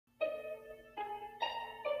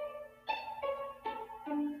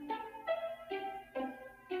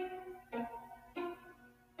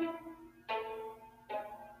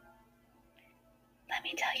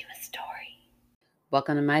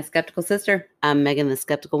Welcome to My Skeptical Sister. I'm Megan, the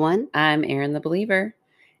skeptical one. I'm Erin, the believer.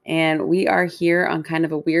 And we are here on kind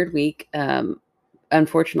of a weird week.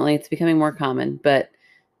 Unfortunately, it's becoming more common, but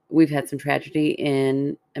we've had some tragedy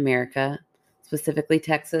in America, specifically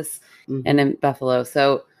Texas and in Buffalo.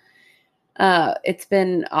 So it's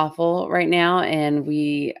been awful right now. And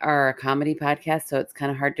we are a comedy podcast, so it's kind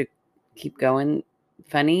of hard to keep going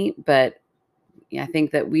funny. But I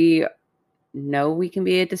think that we know we can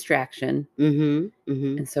be a distraction.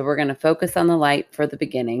 And so we're going to focus on the light for the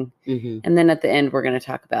beginning. And then at the end, we're going to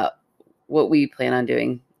talk about what we plan on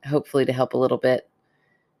doing, hopefully to help a little bit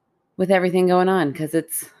with everything going on, because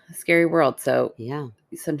it's a scary world. So yeah,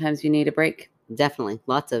 sometimes you need a break. Definitely.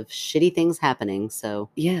 Lots of shitty things happening. So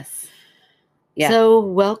yes. Yeah. So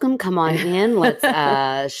welcome. Come on in.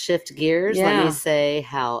 Let's shift gears. Yeah. Let me say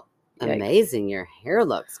how amazing your hair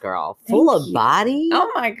looks, girl. Thank Full of you. body.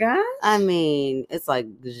 Oh my gosh. I mean, it's like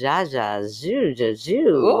jaja,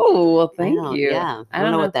 ju. Oh, well, thank you. Yeah. I don't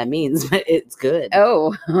know what that means, but it's good.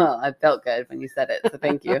 Oh, well, I felt good when you said it. So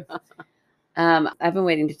thank you. I've been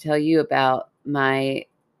waiting to tell you about my,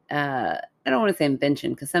 I don't want to say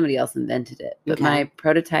invention because somebody else invented it, but my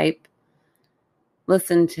prototype.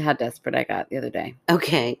 Listen to how desperate I got the other day.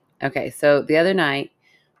 Okay. So the other night,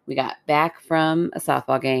 we got back from a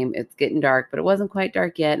softball game. It's getting dark, but it wasn't quite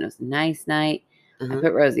dark yet. And it was a nice night. I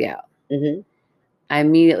put Rosie out. I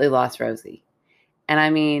immediately lost Rosie. And I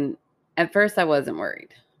mean, at first I wasn't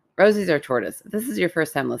worried. Rosie's our tortoise. If this is your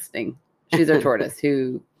first time listening, she's our tortoise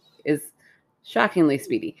who is shockingly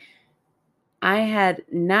speedy. I had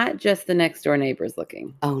not just the next door neighbors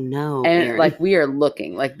looking. Oh no. And Erin. like we are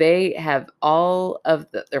looking, like they have all of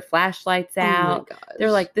their flashlights out. Oh my gosh.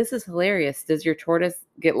 They're like, this is hilarious. Does your tortoise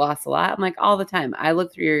get lost a lot? I'm like, all the time. I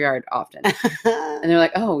look through your yard often. And they're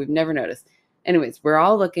like, oh, we've never noticed. Anyways, we're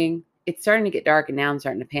all looking. It's starting to get dark and now I'm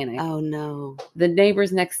starting to panic. Oh no. The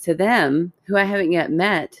neighbors next to them, who I haven't yet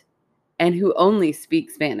met and who only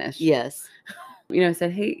speak Spanish. Yes.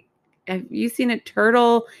 Said, hey, have you seen a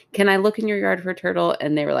turtle? Can I look in your yard for a turtle?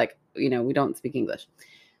 And they were like, we don't speak English.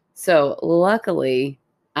 So luckily,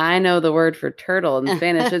 I know the word for turtle in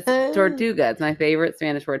Spanish. It's tortuga. It's my favorite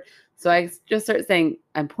Spanish word. So I just start saying,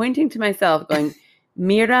 I'm pointing to myself going,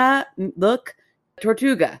 mira, look,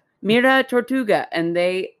 tortuga, mira, tortuga. And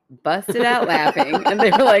they busted out laughing. And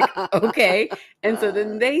they were like, okay. And so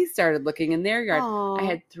then they started looking in their yard. Aww. I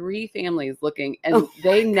had 3 families looking and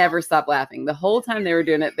they never stopped laughing. The whole time they were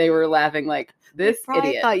doing it, they were laughing like this probably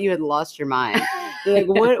idiot. Thought you had lost your mind. They're like,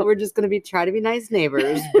 what? We're just going to try to be nice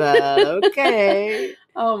neighbors, but okay.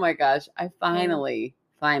 Oh my gosh. I finally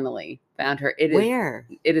found her. Where?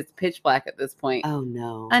 It is pitch black at this point. Oh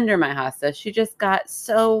no. Under my hosta. She just got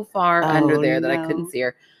so far under there that I couldn't see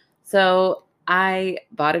her. So I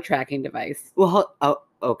bought a tracking device. Well,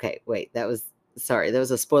 okay. Wait, that was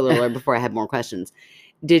a spoiler alert before I had more questions.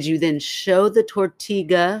 Did you then show the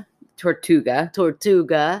tortuga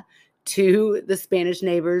to the Spanish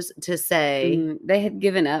neighbors to say they had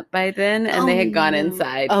given up by then and they had gone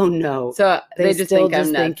inside? Oh no. So they just think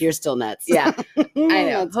I'm nuts. Think you're still nuts. Yeah. I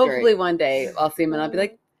know. That's Hopefully great. one day I'll see them and I'll be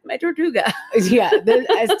like, my tortuga. Yeah.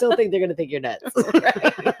 I still think they're going to think you're nuts.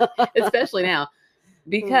 Right. Especially now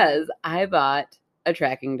because I bought a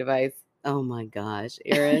tracking device. Oh my gosh,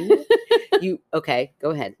 Erin. Okay, go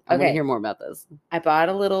ahead. I want to hear more about this. I bought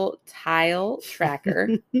a little tile tracker,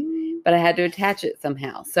 but I had to attach it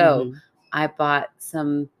somehow. So I bought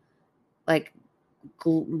some like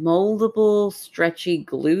moldable, stretchy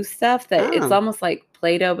glue stuff that it's almost like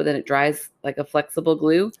Play-Doh, but then it dries like a flexible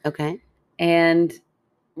glue. Okay. And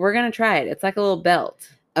we're going to try it. It's like a little belt.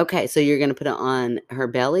 Okay, so you're going to put it on her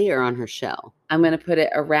belly or on her shell? I'm going to put it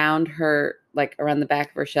around her, like around the back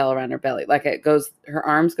of her shell, around her belly. Like her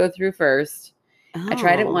arms go through first. Oh. I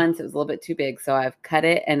tried it once. It was a little bit too big. So I've cut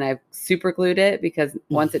it and I've super glued it because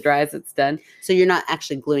once it dries, it's done. So you're not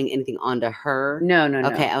actually gluing anything onto her? No.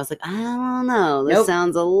 Okay, I was like, I don't know. This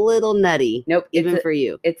sounds a little nutty. Nope. Even for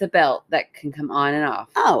you. It's a belt that can come on and off.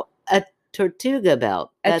 Oh, a tortuga belt.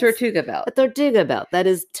 A tortuga belt. A tortuga belt. That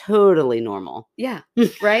is totally normal. Yeah.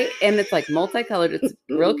 Right? And it's like multicolored. It's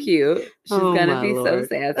real cute. She's going to be so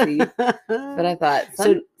sassy. But I thought,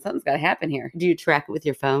 something's got to happen here. Do you track it with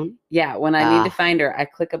your phone? Yeah. When I need to find her, I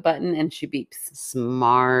click a button and she beeps.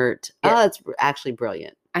 Smart. Yeah. Oh, it's actually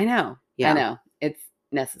brilliant. I know. Yeah. I know. It's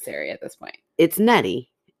necessary at this point. It's nutty,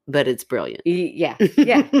 but it's brilliant. Yeah.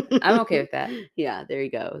 I'm okay with that. Yeah, there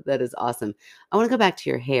you go. That is awesome. I want to go back to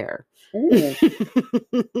your hair. What do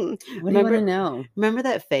you want to know? Remember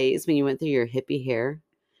that phase when you went through your hippie hair?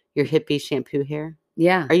 Your hippie shampoo hair?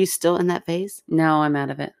 Yeah. Are you still in that phase? No, I'm out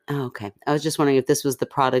of it. Oh, okay. I was just wondering if this was the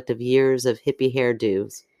product of years of hippie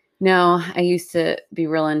hairdos. No, I used to be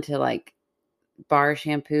real into like bar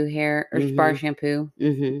shampoo hair or bar Mm-hmm. shampoo.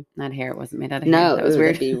 Mm-hmm. Not hair. It wasn't made out of hair. No, That was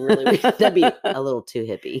weird. that'd be really weird. That'd be a little too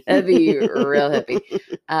hippie. That'd be real hippie.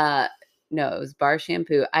 No, it was bar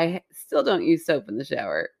shampoo. I still don't use soap in the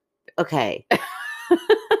shower. Okay.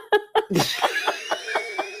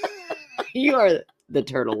 You are the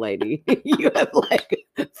turtle lady. You have like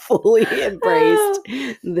fully embraced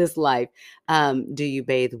this life. Do you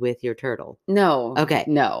bathe with your turtle? No. Okay.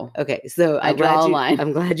 No. Okay. So I draw a line.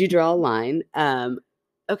 I'm glad you draw a line.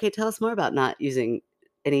 Okay, tell us more about not using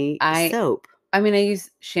any soap. I mean, I use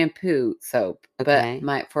shampoo soap, Okay.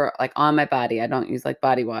 but for like on my body, I don't use like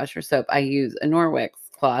body wash or soap. I use a Norwex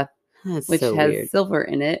cloth, That's which so has weird. silver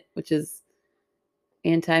in it, which is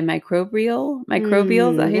antimicrobial.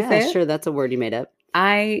 Microbial, is that how you say it? Sure. That's a word you made up.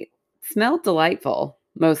 I smell delightful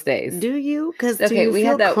most days. Do you? Because do Okay, you we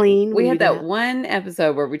feel had that clean? we when had you do that one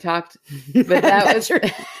episode where we talked, but that was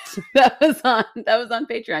that was on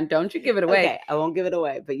Patreon. Don't you give it away. Okay, I won't give it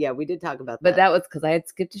away. But yeah, we did talk about that. But that was because I had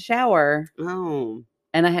skipped a shower. Oh.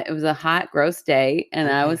 And it was a hot, gross day, and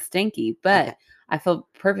I was stinky. But I feel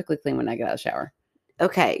perfectly clean when I get out of the shower.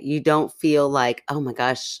 Okay, you don't feel like, oh my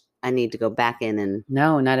gosh, I need to go back in and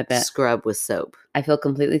no, not a bit. Scrub with soap. I feel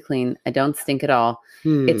completely clean. I don't stink at all.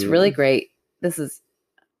 It's really great. This is,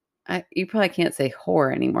 you probably can't say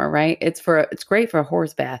whore anymore, right? It's great for a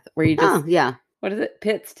horse bath where you just, what is it?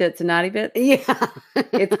 Pits, tits, and naughty bits. Yeah,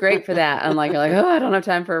 it's great for that. I'm like, oh, I don't have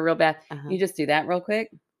time for a real bath. You just do that real quick.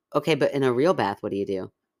 Okay, but in a real bath, what do you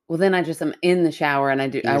do? Well, then I'm in the shower and I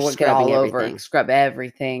would get all over, scrub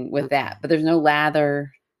everything with that. But there's no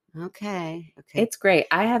lather. Okay. It's great.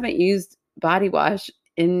 I haven't used body wash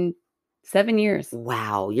in 7 years.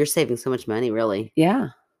 Wow, you're saving so much money, really. Yeah.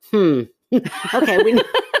 Okay,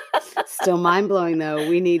 still mind blowing though.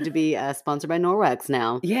 We need to be sponsored by Norwex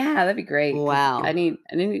now. Yeah, that'd be great. Wow. I need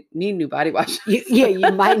new body wash.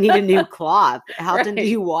 You might need a new cloth. How often do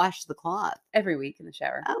you wash the cloth? Every week in the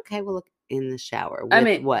shower. Okay, well, look, in the shower.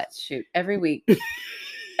 With what? Shoot, every week.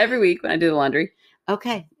 Every week when I do the laundry.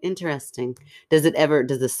 Okay, interesting. Does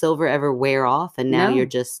the silver ever wear off and now you're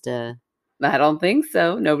just I don't think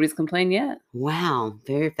so. Nobody's complained yet. Wow,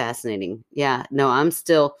 very fascinating. Yeah, no, I'm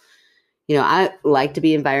still, I like to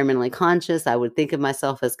be environmentally conscious. I would think of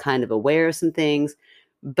myself as kind of aware of some things,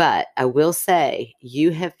 but I will say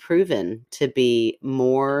you have proven to be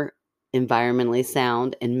more environmentally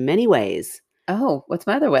sound in many ways. Oh, what's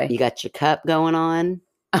my other way? You got your cup going on.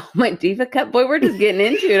 Oh, my diva cup. Boy, we're just getting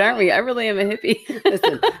into it, aren't we? I really am a hippie.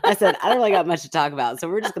 Listen, I said, I don't really got much to talk about, so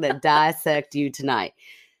we're just going to dissect you tonight.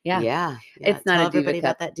 Yeah. It's not Tell a diva everybody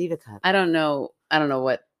cup. about that diva cup. I don't know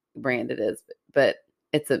what brand it is, but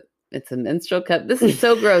it's a menstrual cup. This is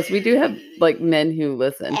so gross. We do have like men who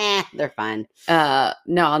listen. They're fine. No,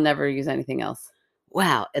 I'll never use anything else.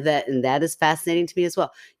 Wow, that is fascinating to me as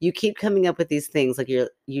well. You keep coming up with these things, like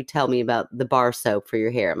you tell me about the bar soap for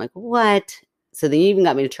your hair. I'm like, what? So then you even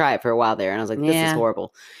got me to try it for a while there, and I was like, this is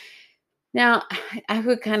horrible. Now, I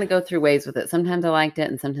would kind of go through ways with it. Sometimes I liked it,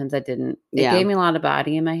 and sometimes I didn't. It gave me a lot of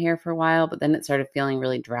body in my hair for a while, but then it started feeling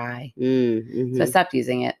really dry. Mm-hmm. So I stopped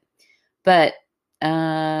using it. But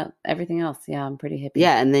everything else, I'm pretty hippie.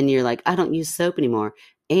 Yeah, and then you're like, I don't use soap anymore.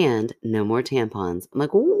 And no more tampons. I'm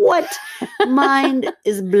like, what? Mind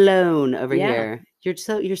is blown over here. You're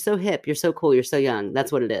so hip. You're so cool. You're so young.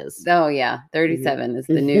 That's what it is. Oh yeah, 37 is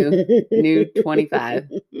the new 25.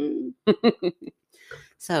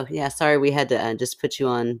 So yeah, sorry we had to just put you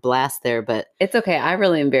on blast there, but it's okay. I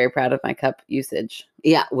really am very proud of my cup usage.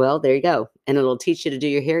 Yeah, well, there you go, and it'll teach you to do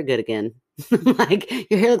your hair good again. Like,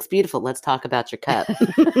 your hair looks beautiful. Let's talk about your cup.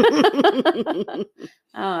 Oh,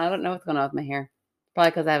 I don't know what's going on with my hair.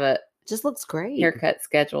 Probably because I have just looks great haircut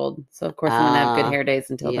scheduled. So of course I'm gonna have good hair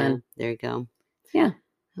days until then. There you go. Yeah.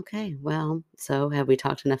 Okay. Well, so have we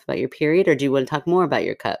talked enough about your period, or do you want to talk more about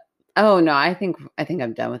your cup? Oh no, I think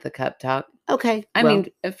I'm done with the cup talk. Okay. I mean,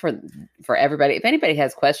 for everybody, if anybody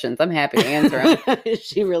has questions, I'm happy to answer them.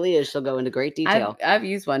 She really is. She'll go into great detail. I've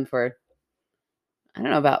used one for, I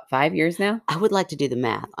don't know, about 5 years now. I would like to do the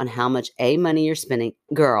math on how much money you're spending.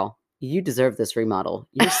 Girl, you deserve this remodel.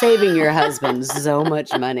 You're saving your husband so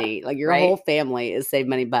much money. Like, your whole family is saving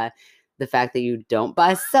money by the fact that you don't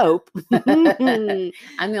buy soap. I'm the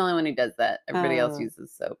only one who does that. Everybody else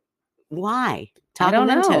uses soap. Why? I don't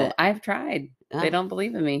know. I've tried. They don't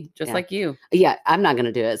believe in me, just like you. Yeah, I'm not going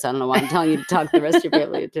to do it. So I don't know why I'm telling you to talk the rest of your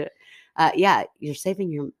family into it. You're saving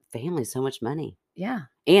your family so much money. Yeah.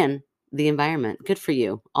 And the environment. Good for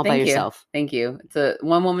you. All by yourself. Thank you. It's a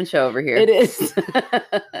one-woman show over here. It is.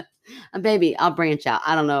 Baby, I'll branch out.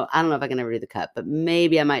 I don't know if I can ever do the cup, but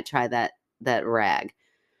maybe I might try that rag.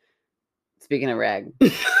 Speaking of rag.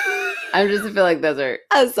 I just feel like those are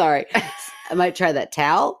I'm sorry. I might try that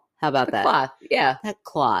towel. How about that? cloth. Yeah. That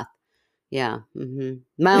cloth. Yeah.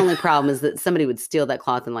 My only problem is that somebody would steal that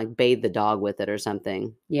cloth and like bathe the dog with it or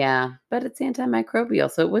something. Yeah. But it's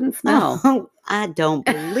antimicrobial, so it wouldn't smell. Oh, I don't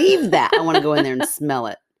believe that. I want to go in there and smell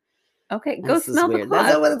it. Okay, go This is smell the weird.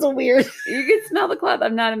 cloth. That's weird. You can smell the cloth.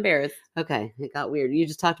 I'm not embarrassed. Okay, it got weird. You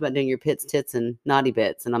just talked about doing your pits, tits, and naughty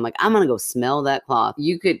bits, and I'm like, I'm gonna go smell that cloth.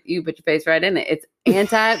 You put your face right in it. It's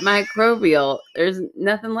antimicrobial. There's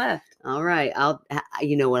nothing left. All right,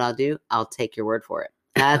 you know what I'll do? I'll take your word for it.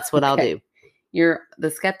 That's what I'll do. You're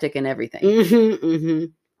the skeptic in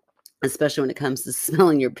everything. Especially when it comes to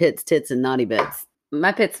smelling your pits, tits, and naughty bits.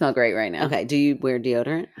 My pits smell great right now. Okay, do you wear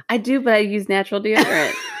deodorant? I do, but I use natural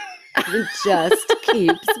deodorant. It just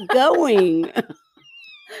keeps going.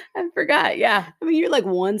 I forgot. Yeah. I mean, you're like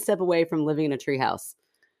one step away from living in a treehouse.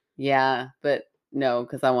 Yeah, but no,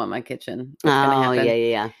 because I want my kitchen. Oh,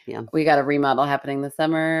 yeah. We got a remodel happening this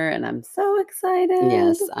summer, and I'm so excited.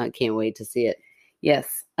 Yes, I can't wait to see it.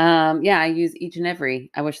 Yes. Yeah, I use each and every.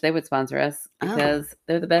 I wish they would sponsor us because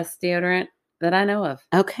they're the best deodorant that I know of.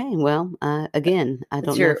 Okay, well, again, I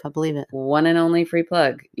don't know if I believe it. One and only free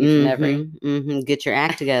plug, each and every. Get your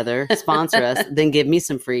act together, sponsor us, then give me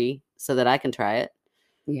some free so that I can try it.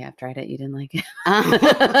 Yeah, I've tried it. You didn't like it.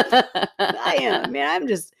 I am. Man, I am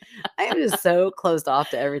just so closed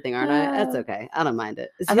off to everything, aren't I? That's okay. I don't mind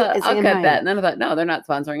it. I'll cut that. And then I thought, no, they're not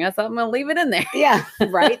sponsoring us. I'm going to leave it in there. Yeah,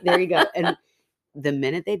 right. There you go. And the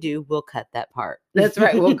minute they do, we'll cut that part. That's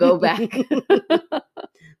right. We'll go back.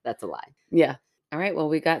 That's a lie. Yeah. All right. Well,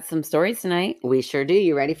 we got some stories tonight. We sure do.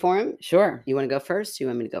 You ready for them? Sure. You want to go first? You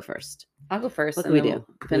want me to go first? I'll go first. What can we do?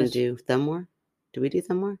 Can we do thumb war? Do we do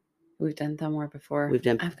thumb war? We've done thumb war before. We've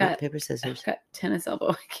done paper, scissors. I've got tennis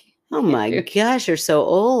elbow. Oh my gosh, you're so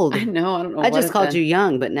old. I know. I don't know. I just called you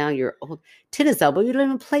young, but now you're old. Tennis elbow. You don't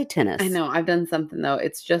even play tennis. I know. I've done something though.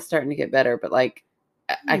 It's just starting to get better, but like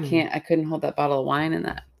I couldn't hold that bottle of wine in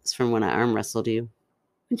that. It's from when I arm wrestled you.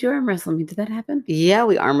 Did you arm wrestle me? Did that happen? Yeah,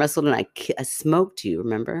 we arm wrestled and I smoked you.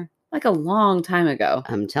 Remember? Like a long time ago.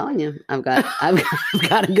 I'm telling you, I've got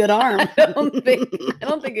a good arm. I don't think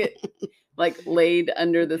it like laid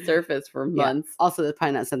under the surface for months. Yeah. Also, that's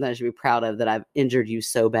probably not something I should be proud of, that I've injured you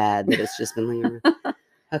so bad that it's just been lingering.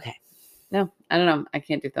 Okay. No, I don't know. I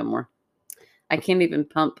can't do thumb war. I can't even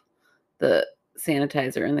pump the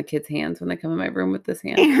sanitizer in the kids' hands when they come in my room with this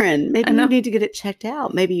hand. Aaron, maybe you need to get it checked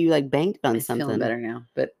out. Maybe you like banged it on something. Feeling better now,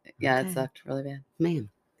 but yeah, It sucked really bad. Man.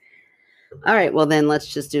 All right, well then let's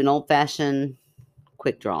just do an old-fashioned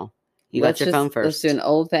quick draw. You got your phone first. Let's do an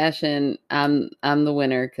old-fashioned. I'm the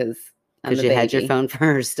winner because you had your phone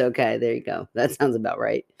first. Okay, there you go. That sounds about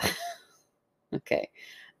right.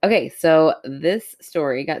 Okay, so this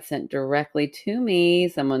story got sent directly to me.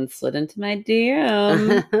 Someone slid into my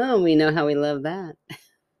DM. We know how we love that.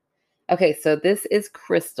 Okay, so this is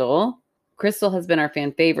Crystal. Crystal has been our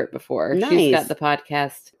fan favorite before. Nice. She's got the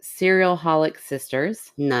podcast Serial Holic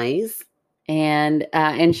Sisters. Nice. And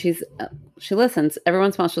she listens. Every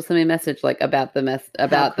once in a while she'll send me a message like about the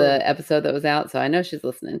the episode that was out. So I know she's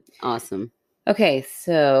listening. Awesome. Okay,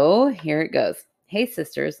 so here it goes. Hey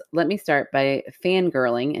sisters, let me start by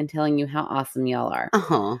fangirling and telling you how awesome y'all are.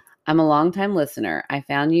 I'm a longtime listener. I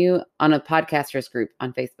found you on a podcasters group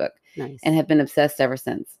on Facebook. Nice. And have been obsessed ever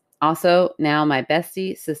since. Also, now my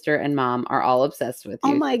bestie, sister, and mom are all obsessed with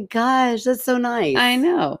you. Oh my gosh, that's so nice. I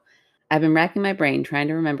know. I've been racking my brain trying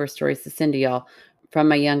to remember stories to send to y'all from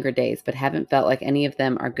my younger days, but haven't felt like any of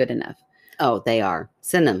them are good enough. Oh, they are.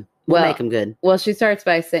 Send them. We'll make them good. Well, she starts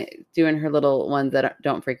by doing her little ones that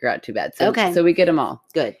don't freak her out too bad. So we get them all.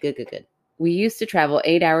 Good. We used to travel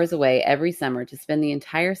 8 hours away every summer to spend the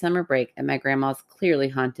entire summer break at my grandma's clearly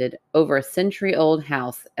haunted, over a century-old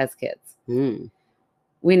house as kids.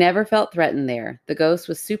 We never felt threatened there. The ghost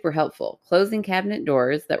was super helpful, closing cabinet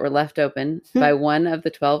doors that were left open by one of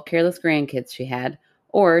the 12 careless grandkids she had,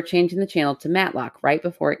 or changing the channel to Matlock right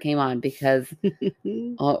before it came on because,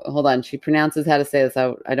 hold on, she pronounces how to say this.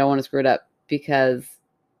 I don't want to screw it up, because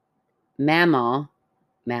Mama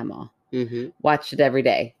watched it every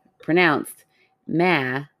day. Pronounced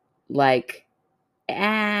ma, like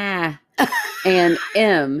ah, and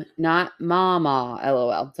M, not mama,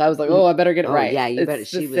 LOL. So I was like, oh, I better get it right. Yeah, you better.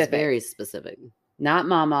 She was very specific. Not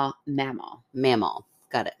mama, mamma. Mammal.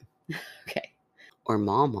 Got it. Okay. Or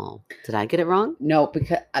mama. Did I get it wrong? No,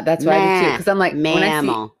 because that's what I did too. Because I'm like,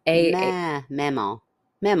 mammal. Mammal.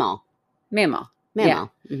 Yeah.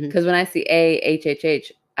 Because when I see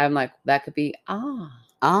AHHH, I'm like, that could be or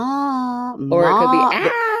it could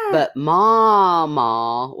be but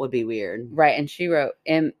mama would be weird, right? And she wrote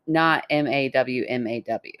not MAW,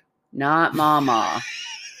 not mama.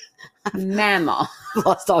 Mammal.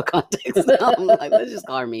 Lost all context. I'm like, let's just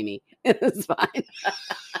call her Mimi. It's fine.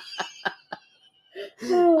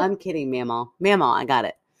 I'm kidding, Mamaw. Mamaw, I got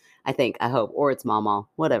it. I think, I hope. Or it's Mamaw.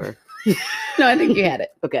 Whatever. No, I think you had it.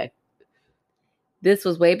 Okay. This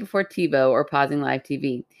was way before TiVo or pausing live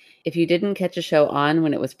TV. If you didn't catch a show on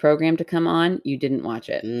when it was programmed to come on, you didn't watch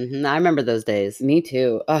it. Mm-hmm. I remember those days. Me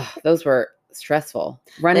too. Oh, those were stressful.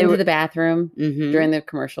 Running to the bathroom during the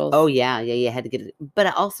commercials. Oh, yeah. Yeah, you had to get it. But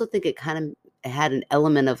I also think it kind of had an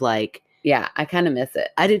element of like... Yeah, I kind of miss it.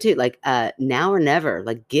 I do too. Like, now or never.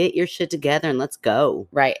 Like, get your shit together and let's go.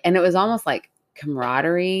 Right. And it was almost like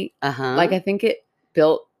camaraderie. Uh-huh. Like, I think it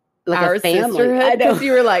built like our a family. sisterhood. Because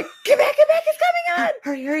you were like, get back, it's coming on.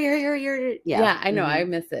 Hurry. Yeah, I know. I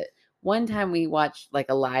miss it. One time we watched like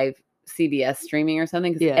a live CBS streaming or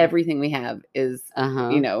something because everything we have is,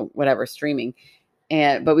 whatever, streaming.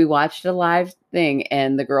 But we watched a live thing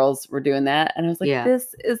and the girls were doing that. And I was like,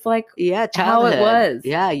 this is like how it was.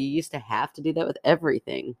 Yeah, you used to have to do that with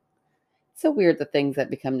everything. It's so weird the things that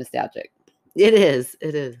become nostalgic. It is.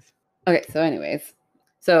 Okay, so anyways.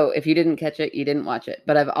 So if you didn't catch it, you didn't watch it.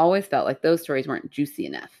 But I've always felt like those stories weren't juicy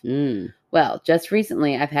enough. Well, just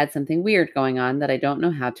recently I've had something weird going on that I don't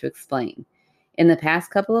know how to explain. In the past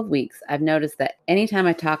couple of weeks, I've noticed that anytime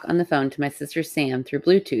I talk on the phone to my sister Sam through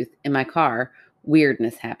Bluetooth in my car,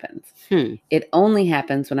 weirdness happens. It only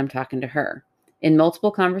happens when I'm talking to her. In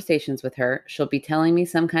multiple conversations with her, she'll be telling me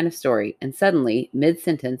some kind of story, and suddenly,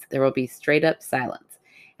 mid-sentence, there will be straight up silence.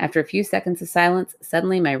 After a few seconds of silence,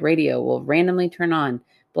 suddenly my radio will randomly turn on,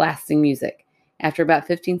 blasting music. After about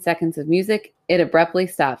 15 seconds of music, it abruptly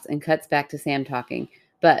stops and cuts back to Sam talking,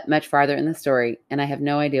 but much farther in the story, and I have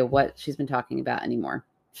no idea what she's been talking about anymore.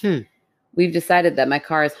 We've decided that my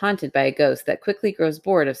car is haunted by a ghost that quickly grows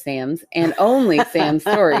bored of Sam's and only Sam's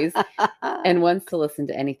stories and wants to listen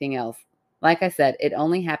to anything else. Like I said, it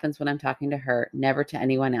only happens when I'm talking to her, never to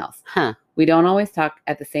anyone else. We don't always talk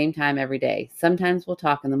at the same time every day. Sometimes we'll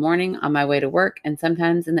talk in the morning on my way to work and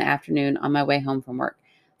sometimes in the afternoon on my way home from work.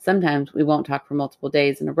 Sometimes we won't talk for multiple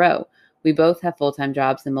days in a row. We both have full-time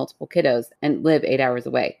jobs and multiple kiddos and live 8 hours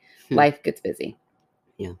away. Life gets busy.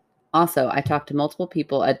 Yeah. Also, I talk to multiple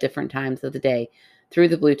people at different times of the day through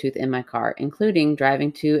the Bluetooth in my car, including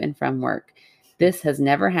driving to and from work. This has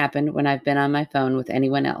never happened when I've been on my phone with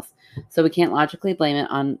anyone else, so we can't logically blame it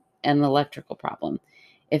on an electrical problem.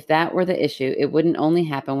 If that were the issue, it wouldn't only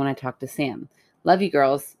happen when I talk to Sam. Love you,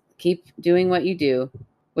 girls. Keep doing what you do.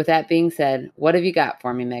 With that being said, what have you got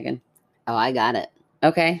for me, Megan? Oh, I got it.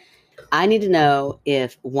 Okay. I need to know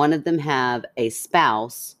if one of them have a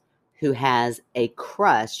spouse who has a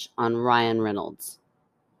crush on Ryan Reynolds.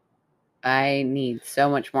 I need so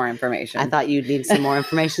much more information. I thought you'd need some more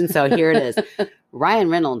information, so here it is. Ryan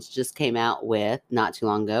Reynolds just came out with, not too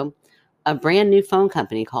long ago, a brand new phone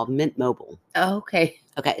company called Mint Mobile. Oh, okay.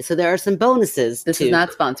 Okay, so there are some bonuses. This is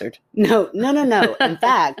not sponsored. No. In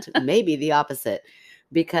fact, maybe the opposite.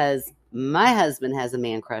 Because my husband has a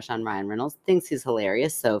man crush on Ryan Reynolds, thinks he's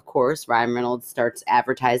hilarious. So, of course, Ryan Reynolds starts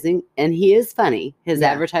advertising, and he is funny. His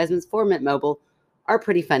advertisements for Mint Mobile are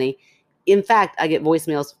pretty funny. In fact, I get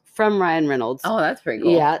voicemails from Ryan Reynolds. Oh, that's pretty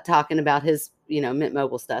cool. Yeah, talking about his, Mint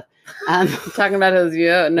Mobile stuff. Talking about his,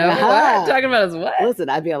 what? Talking about his what? Listen,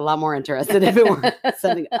 I'd be a lot more interested if it were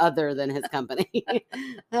something other than his company.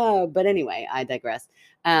 But anyway, I digress.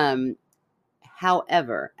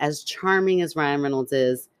 However, as charming as Ryan Reynolds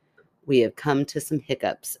is, we have come to some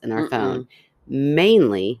hiccups in our phone,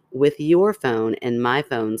 mainly with your phone and my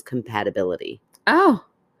phone's compatibility. Oh,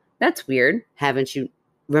 that's weird. Haven't you?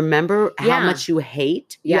 Remember how much you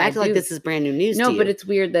hate? You act like this is brand new news to you. No, but it's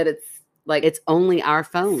weird that it's like it's only our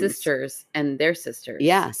phones. Sisters and their sisters.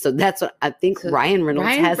 Yeah, so that's what I think. So Ryan Reynolds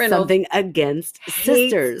has something against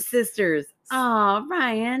sisters. Sisters. Oh,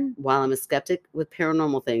 Ryan. While I'm a skeptic with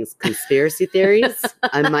paranormal things, conspiracy theories,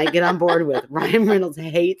 I might get on board with. Ryan Reynolds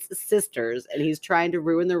hates sisters, and he's trying to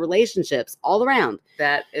ruin their relationships all around.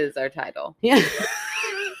 That is our title. Yeah.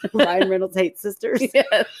 Ryan Reynolds hates sisters.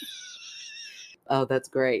 Yes. Oh, that's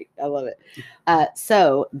great. I love it.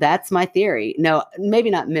 So that's my theory. No, maybe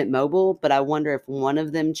not Mint Mobile, but I wonder if one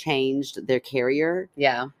of them changed their carrier.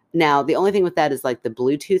 Yeah. Now, the only thing with that is like the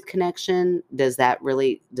Bluetooth connection. Does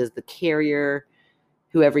the carrier,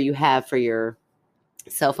 whoever you have for your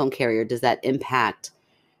cell phone carrier, does that impact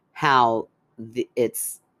how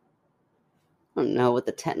it's, I don't know what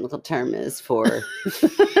the technical term is for,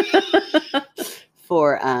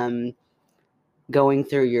 going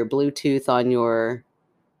through your Bluetooth on your...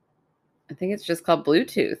 I think it's just called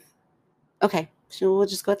Bluetooth. Okay, so we'll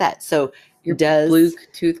just go with that. So your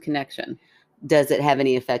Bluetooth connection. Does it have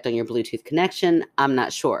any effect on your Bluetooth connection? I'm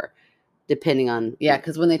not sure. depending on. Yeah,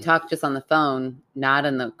 because when they talk just on the phone, not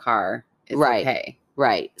in the car, it's Right. okay.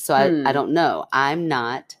 Right. So I don't know. I'm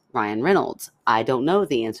not Ryan Reynolds. I don't know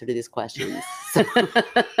the answer to these questions. So.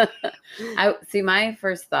 I see. My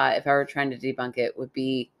first thought, if I were trying to debunk it, would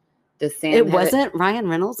be, does Sam? It wasn't Ryan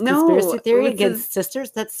Reynolds' conspiracy theory against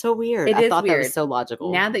sisters? That's so weird. It I is thought weird. that was so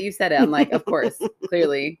logical. Now that you said it, I'm like, of course,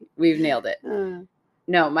 clearly we've nailed it.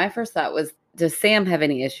 No, my first thought was, does Sam have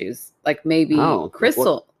any issues? Like maybe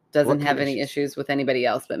Crystal doesn't have any issues with anybody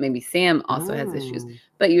else, but maybe Sam also has issues.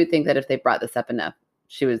 But you would think that if they brought this up enough,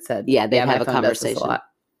 she would have said, yeah, they'd have a conversation. A lot.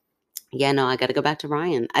 Yeah, no, I got to go back to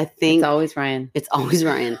Ryan. I think it's always Ryan. It's always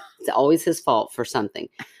Ryan. It's always his fault for something.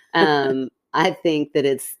 I think that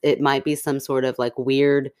it might be some sort of like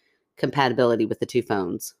weird compatibility with the two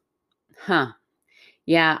phones. Huh.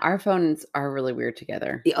 Yeah, our phones are really weird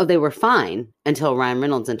together. Oh, they were fine until Ryan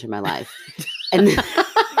Reynolds entered my life. And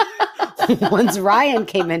once Ryan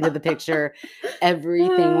came into the picture,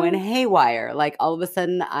 everything went haywire. Like all of a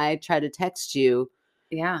sudden I try to text you.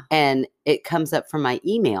 Yeah. And it comes up from my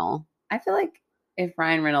email. I feel like if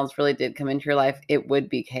Ryan Reynolds really did come into your life, it would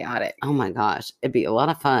be chaotic. Oh my gosh. It'd be a lot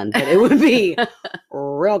of fun, but it would be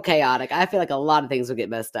real chaotic. I feel like a lot of things would get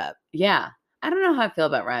messed up. Yeah. I don't know how I feel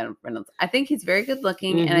about Ryan Reynolds. I think he's very good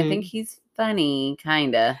looking and I think he's funny,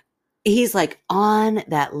 kind of. He's like on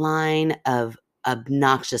that line of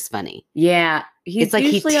obnoxious funny. Yeah. He's like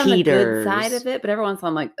usually he on the good teeters. side of it, but every once in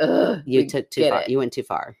a while I'm like, ugh. You took too far. You went too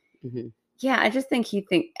far. Mm-hmm. Yeah, I just think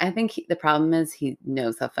the problem is he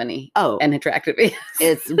knows how funny and attractive he is.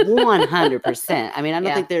 It's 100%. I mean, I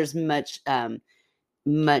don't think there's much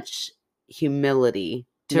humility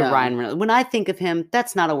to Ryan Reynolds. When I think of him,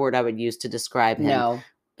 that's not a word I would use to describe him. No.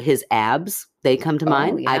 His abs, they come to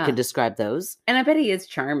mind. Yeah. I could describe those. And I bet he is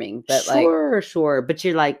charming, but sure. But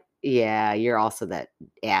you're like, yeah, you're also that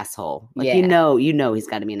asshole. Like, you know he's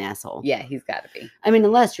got to be an asshole. Yeah, he's got to be. I mean,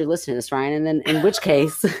 unless you're listening to this, Ryan, and then in which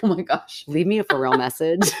case, oh my gosh, leave me a for real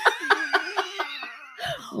message.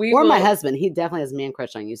 My husband, he definitely has a man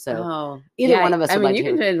crush on you. So either one of us. I mean, you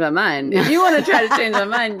can change my mind if you want to try to change my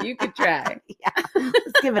mind. You could try. Yeah,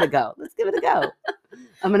 let's give it a go.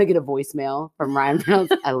 I'm gonna get a voicemail from Ryan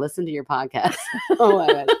Reynolds. I listened to your podcast. Oh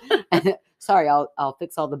my God. Sorry, I'll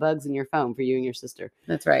fix all the bugs in your phone for you and your sister.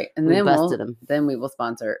 That's right. And then we will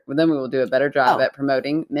sponsor. Then we will do a better job at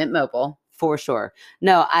promoting Mint Mobile. For sure.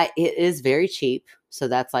 No, it is very cheap. So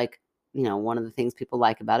that's like, one of the things people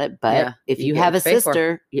like about it. But if you have a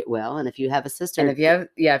sister, and if you have a sister. And if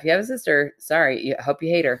you have a sister, sorry, I hope you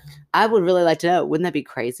hate her. I would really like to know, wouldn't that be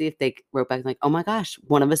crazy if they wrote back like, oh my gosh,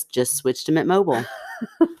 one of us just switched to Mint Mobile.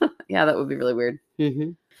 Yeah, that would be really weird. Mm-hmm.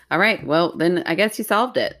 All right. Well, then I guess you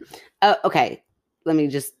solved it. Okay. Let me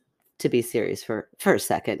just to be serious for a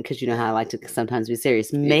second, because you know how I like to sometimes be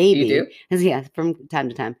serious. Maybe. You do? Yeah, from time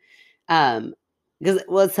to time. Because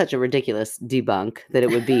it's such a ridiculous debunk that it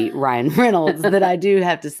would be Ryan Reynolds that I do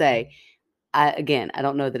have to say. I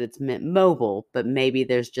don't know that it's Mint Mobile, but maybe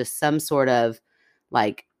there's just some sort of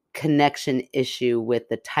like connection issue with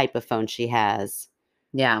the type of phone she has.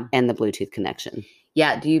 Yeah. And the Bluetooth connection.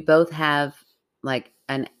 Yeah. Do you both have like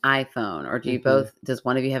an iPhone, or do you does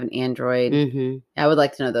one of you have an Android? Mm-hmm. I would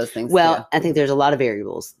like to know those things. Well, too. I think there's a lot of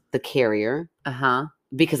variables. The carrier. Uh-huh.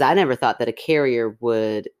 Because I never thought that a carrier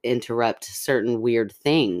would interrupt certain weird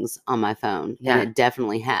things on my phone. Yeah. And it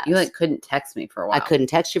definitely has. You couldn't text me for a while. I couldn't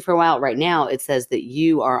text you for a while. Right now it says that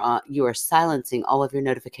you are silencing all of your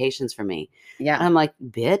notifications for me. Yeah. And I'm like,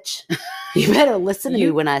 bitch, you better listen to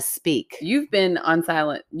me when I speak. You've been on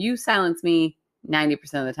silent. You silence me 90%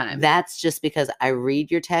 of the time. That's just because I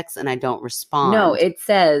read your text and I don't respond. No, it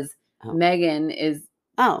says Megan is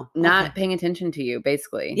not paying attention to you,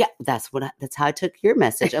 basically. Yeah, that's how I took your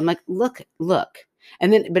message. I'm like, look.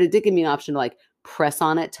 And then, but it did give me an option to like press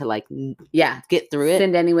on it to like, get through it.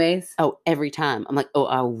 Send anyways. Oh, every time. I'm like,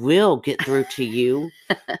 I will get through to you.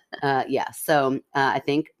 So I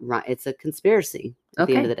think it's a conspiracy at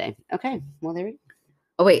the end of the day. Okay. Well, there we go.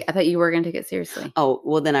 Oh, wait, I thought you were going to take it seriously. Oh,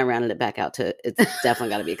 well, then I rounded it back out to it's definitely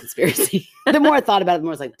got to be a conspiracy. The more I thought about it, the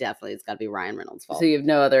more I was like, definitely, it's got to be Ryan Reynolds' fault. So you have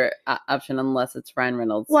no other option unless it's Ryan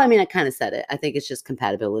Reynolds. Well, I mean, I kind of said it. I think it's just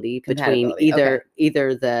compatibility between either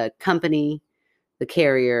the company, the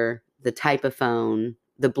carrier, the type of phone,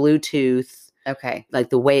 the Bluetooth. Okay.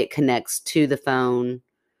 Like the way it connects to the phone.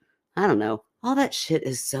 I don't know. All that shit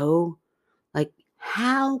is so like,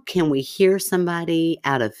 how can we hear somebody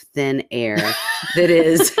out of thin air that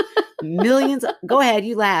is millions? Go ahead,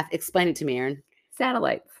 you laugh. Explain it to me, Erin.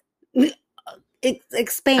 Satellites.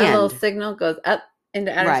 Expand. A little signal goes up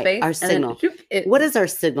into outer space. Our signal. Then, what is our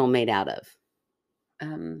signal made out of?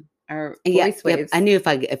 I our Yeah, voice yep. waves. I knew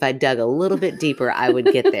if I dug a little bit deeper, I would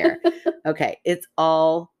get there. Okay, it's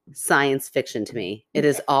all science fiction to me. It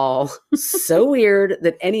is all so weird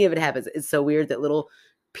that any of it happens. It's so weird that little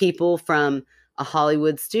people from a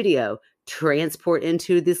Hollywood studio transport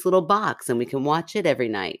into this little box and we can watch it every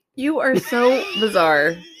night. You are so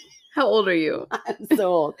bizarre. How old are you? I'm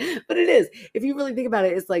so old. But it is. If you really think about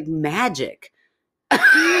it, it's like magic.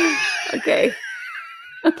 Okay.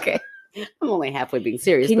 Okay. I'm only halfway being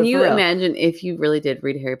serious. Can but you for real. imagine if you really did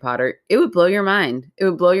read Harry Potter? It would blow your mind. It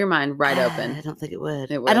would blow your mind right open. I don't think it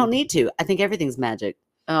would. It would. I don't need to. I think everything's magic.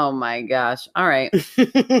 Oh my gosh. All right.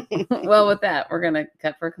 Well, with that, we're going to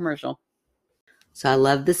cut for a commercial. So I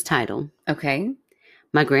love this title. Okay.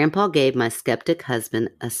 My grandpa gave my skeptic husband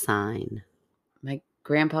a sign. My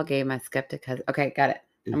grandpa gave my skeptic husband. Okay, got it.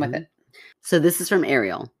 I'm with it. So this is from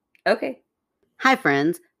Ariel. Okay. Hi,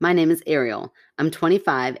 friends. My name is Ariel. I'm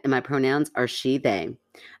 25 and my pronouns are she, they.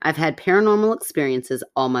 I've had paranormal experiences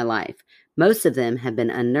all my life. Most of them have been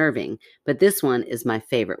unnerving, but this one is my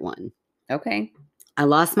favorite one. Okay. I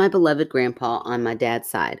lost my beloved grandpa on my dad's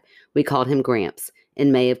side. We called him Gramps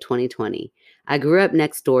in May of 2020. I grew up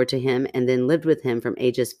next door to him and then lived with him from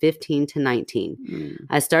ages 15 to 19.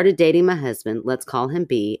 I started dating my husband, let's call him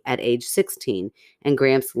B, at age 16, and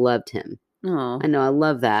Gramps loved him. Oh. I know, I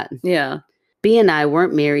love that. Yeah. B and I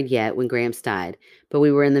weren't married yet when Gramps died, but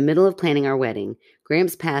we were in the middle of planning our wedding.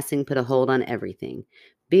 Gramps' passing put a hold on everything.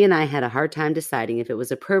 B and I had a hard time deciding if it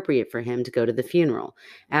was appropriate for him to go to the funeral.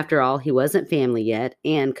 After all, he wasn't family yet,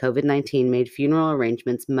 and COVID-19 made funeral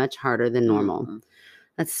arrangements much harder than normal. Mm-hmm.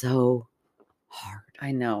 That's so hard.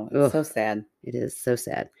 I know. It's Ugh. so sad. It is so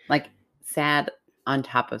sad. Like sad on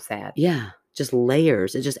top of sad. Yeah, just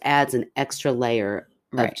layers. It just adds an extra layer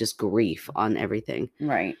Right. of just grief on everything.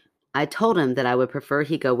 Right. I told him that I would prefer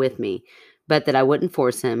he go with me, but that I wouldn't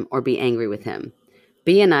force him or be angry with him.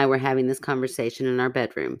 B and I were having this conversation in our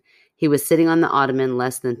bedroom. He was sitting on the ottoman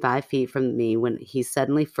less than 5 feet from me when he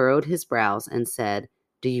suddenly furrowed his brows and said,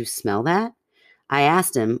 "Do you smell that?" I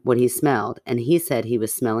asked him what he smelled, and he said he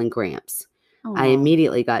was smelling Gramps. Aww. I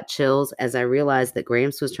immediately got chills as I realized that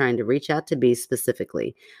Gramps was trying to reach out to B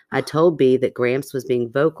specifically. I told B that Gramps was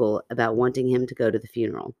being vocal about wanting him to go to the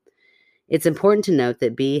funeral. It's important to note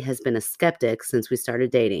that B has been a skeptic since we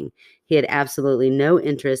started dating. He had absolutely no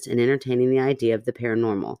interest in entertaining the idea of the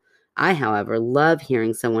paranormal. I, however, love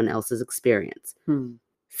hearing someone else's experience.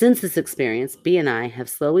 Since this experience, B and I have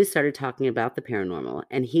slowly started talking about the paranormal,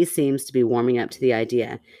 and he seems to be warming up to the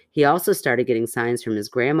idea. He also started getting signs from his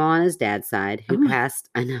grandma on his dad's side, who passed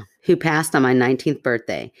on my 19th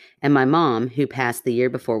birthday, and my mom, who passed the year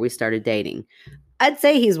before we started dating. I'd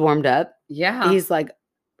say he's warmed up. Yeah. He's like,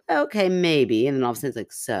 okay, maybe. And then all of a sudden it's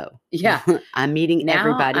like, so. Yeah. I'm meeting now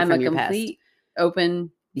everybody I'm from a your complete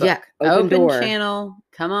open book. Yeah, open door. Channel.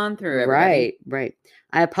 Come on through, everybody. Right.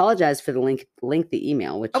 I apologize for the lengthy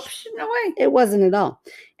email, which no way. It wasn't at all.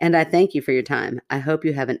 And I thank you for your time. I hope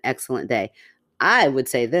you have an excellent day. I would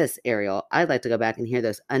say this, Ariel. I'd like to go back and hear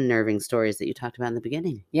those unnerving stories that you talked about in the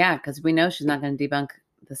beginning. Yeah, because we know she's not going to debunk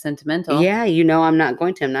the sentimental. Yeah, I'm not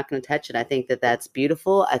going to. I'm not going to touch it. I think that that's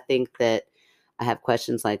beautiful. I think that I have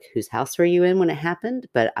questions like, whose house were you in when it happened?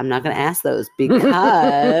 But I'm not going to ask those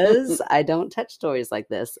because I don't touch stories like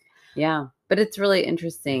this. Yeah, but it's really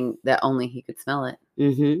interesting that only he could smell it.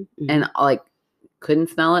 Mm-hmm. And couldn't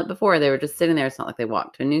smell it before. They were just sitting there. It's not like they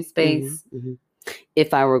walked to a new space. Mm-hmm.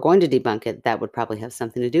 If I were going to debunk it, that would probably have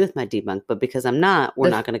something to do with my debunk. But because I'm not, we're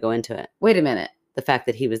not going to go into it. Wait a minute. The fact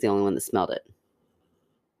that he was the only one that smelled it.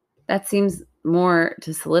 That seems more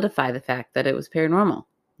to solidify the fact that it was paranormal.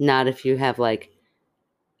 Not if you have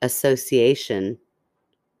association.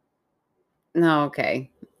 No, okay.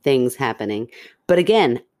 Things happening. But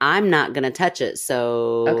again, I'm not going to touch it.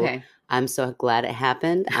 So okay. I'm so glad it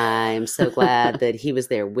happened. I'm so glad that he was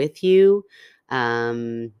there with you.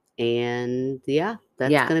 And yeah,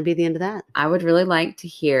 that's going to be the end of that. I would really like to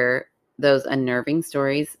hear those unnerving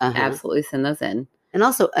stories. Absolutely send those in. And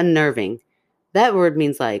also unnerving. That word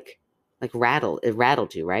means like rattle. It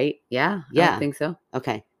rattled you, right? Yeah. Yeah. I think so.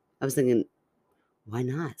 Okay. I was thinking, why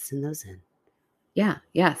not send those in? Yeah.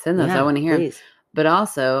 Send those. I want to hear them. But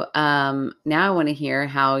also, now I want to hear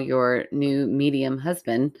how your new medium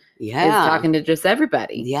husband is talking to just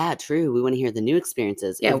everybody. Yeah, true. We want to hear the new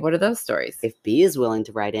experiences. Yeah, what are those stories? If B is willing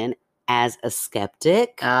to write in as a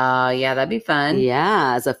skeptic. Yeah, that'd be fun.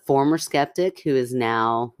 Yeah, as a former skeptic who is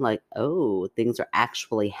now like, oh, things are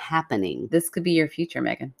actually happening. This could be your future,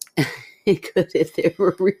 Megan. It could if there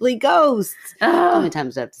were really ghosts. How many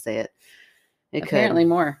times do I have to say it? Apparently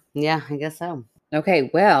more. Yeah, I guess so.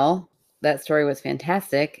 Okay, well, that story was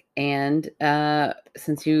fantastic. And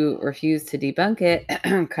since you refuse to debunk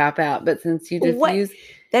it, cop out. But since you What?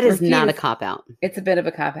 That is not a refuse- cop out. It's a bit of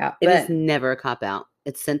a cop out. It But is never a cop out.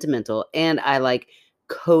 It's sentimental. And I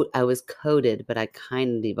was coded, but I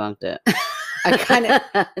kind of debunked it. I kind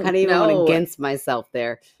of even went against myself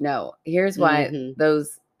there. No, here's why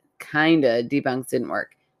those kind of debunks didn't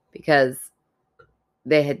work. Because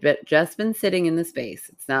they had just been sitting in the space.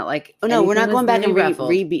 It's not like we're not going back and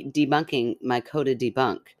debunking my coded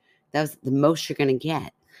debunk. That was the most you're going to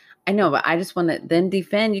get. I know, but I just want to then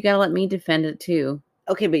defend. You got to let me defend it too.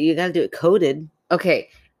 Okay, but you got to do it coded. Okay,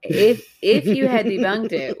 if you had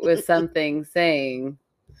debunked it with something saying,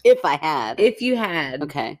 if you had,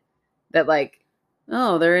 okay, that like,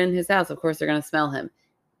 oh, they're in his house. Of course, they're going to smell him.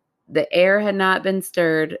 The air had not been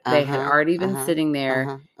stirred. They had already been sitting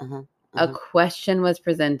there. A question was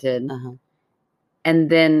presented, and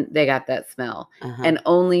then they got that smell, and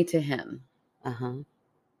only to him.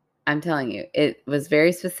 I'm telling you, it was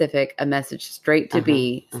very specific, a message straight to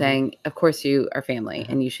B saying, of course you are family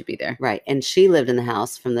and you should be there. Right. And she lived in the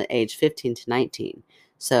house from the age 15 to 19.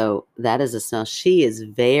 So that is a smell she is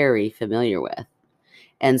very familiar with.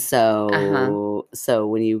 And so, so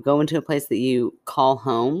when you go into a place that you call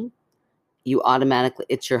home, you automatically,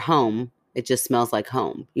 it's your home. It just smells like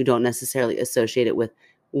home. You don't necessarily associate it with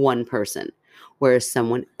one person. Whereas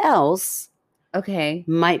someone else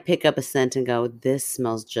might pick up a scent and go, this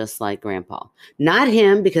smells just like grandpa. Not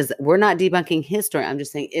him, because we're not debunking his story. I'm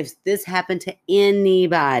just saying if this happened to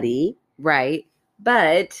anybody. Right.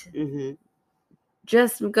 But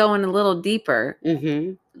just going a little deeper,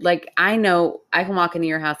 like I know I can walk into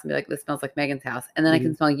your house and be like, this smells like Megan's house. And then I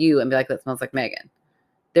can smell you and be like, that smells like Megan.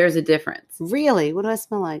 There's a difference. Really? What do I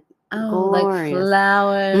smell like? Oh, glorious. Like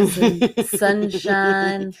flowers and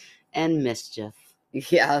sunshine. And mischief.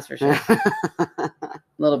 Yeah, that's for sure. A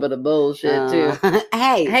little bit of bullshit too.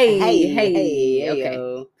 Hey.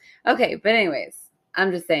 Okay, but anyways,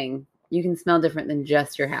 I'm just saying you can smell different than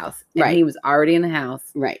just your house. And he was already in the house.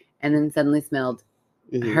 Right. And then suddenly smelled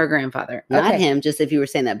her grandfather. Not him, just if you were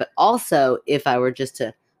saying that. But also if I were just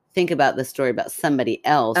to think about the story about somebody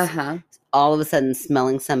else, all of a sudden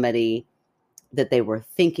smelling somebody that they were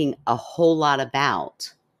thinking a whole lot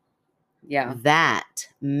about. Yeah. That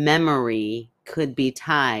memory could be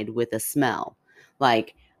tied with a smell.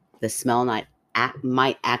 Like the smell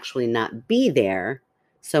might actually not be there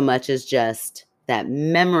so much as just that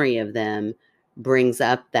memory of them brings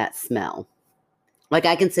up that smell. Like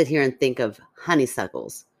I can sit here and think of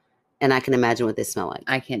honeysuckles and I can imagine what they smell like.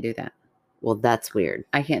 I can't do that. Well, that's weird.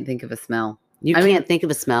 I can't think of a smell. You can't think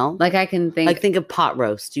of a smell? Like I can think. Like think of pot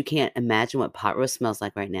roast. You can't imagine what pot roast smells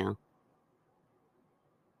like right now.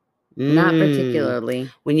 Not particularly.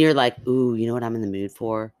 When you're like, ooh, you know what I'm in the mood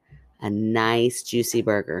for? A nice juicy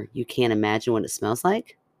burger. You can't imagine what it smells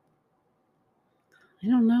like? I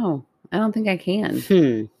don't know. I don't think I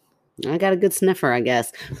can. I got a good sniffer, I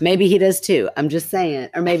guess. Maybe he does too. I'm just saying.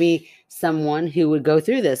 Or maybe someone who would go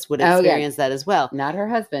through this would experience that as well. Not her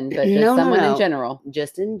husband, but just someone in general.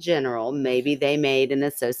 Just in general. Maybe they made an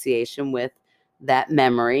association with that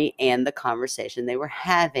memory and the conversation they were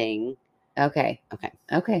having. Okay. All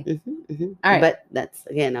right. But that's,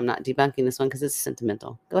 again, I'm not debunking this one because it's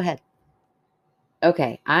sentimental. Go ahead.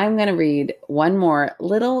 Okay. I'm going to read one more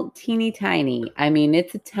little teeny tiny. I mean,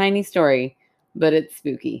 it's a tiny story, but it's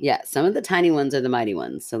spooky. Yeah. Some of the tiny ones are the mighty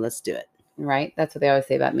ones. So let's do it. Right? That's what they always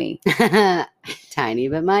say about me. Tiny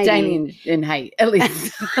but mighty. Tiny in height, at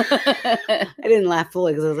least. I didn't laugh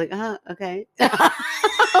fully because I was like, okay.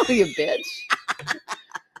 Oh, you bitch.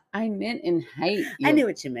 I meant in height. I knew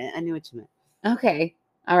what you meant. Okay.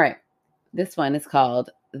 All right. This one is called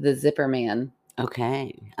The Zipper Man.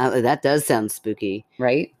 Okay. That does sound spooky.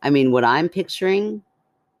 Right? I mean, what I'm picturing.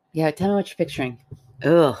 Yeah, tell me what you're picturing.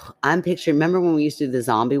 I'm picturing, remember when we used to do the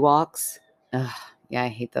zombie walks? Yeah, I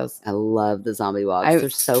hate those. I love the zombie walks. They're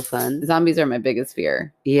so fun. Zombies are my biggest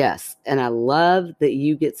fear. Yes. And I love that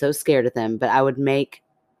you get so scared of them, but I would make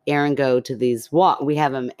Aaron go to these walks. We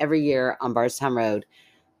have them every year on Bardstown Road.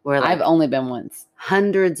 Where I've only been once.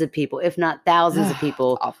 Hundreds of people, if not thousands of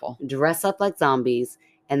people, awful, dress up like zombies,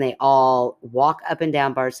 and they all walk up and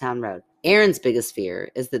down Bardstown Road. Aaron's biggest fear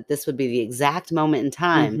is that this would be the exact moment in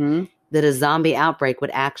time that a zombie outbreak would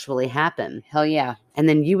actually happen. Hell yeah. And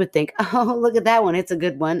then you would think, oh, look at that one. It's a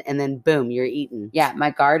good one. And then boom, you're eaten. Yeah, my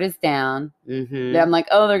guard is down. I'm like,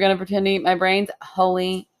 oh, they're going to pretend to eat my brains.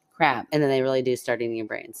 Holy crap. And then they really do start eating your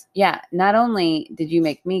brains. Yeah. Not only did you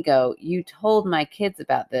make me go, you told my kids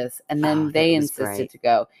about this, and then they insisted to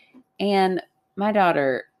go. And my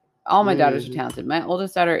daughter, all my daughters are talented. My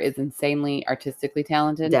oldest daughter is insanely artistically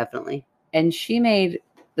talented. Definitely. And she made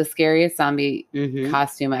the scariest zombie Mhm.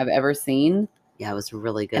 costume I've ever seen. Yeah, it was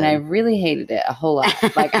really good. And I really hated it a whole lot.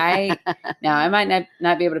 Like now I might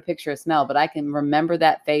not be able to picture a smell, but I can remember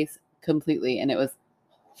that face completely. And it was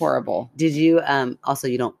horrible. Did you, also,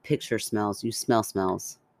 you don't picture smells, you smell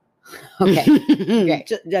smells. Okay.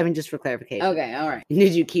 Okay. Just for clarification. Okay. All right.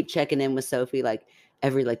 Did you keep checking in with Sophie like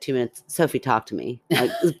every 2 minutes? Sophie, talk to me. Like,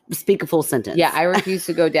 speak a full sentence. Yeah, I refused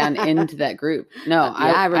to go down into that group. No,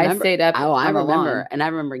 I remember. I stayed up. Oh, I on the remember. lawn. And I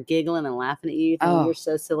remember giggling and laughing at you, thinking you're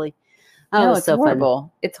so silly. Oh, no, it was it's so horrible.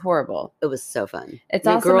 fun. It's horrible. It was so fun. It's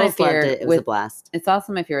The also girls my fear. loved it. It was a blast. It's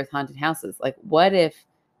also my fear with haunted houses. Like, what if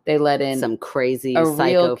they let in some crazy a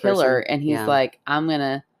psycho real killer, person. and he's like, I'm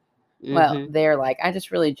gonna. Well, Mhm. they're like, I just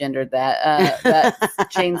really gendered that. That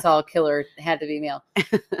chainsaw killer had to be male.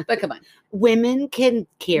 But come on. Women can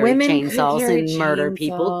carry chainsaws and murder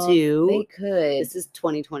people too. They could. This is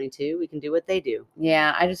 2022. We can do what they do.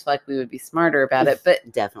 Yeah, I just feel like we would be smarter about it.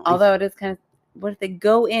 But definitely. Although it is kind of, what if they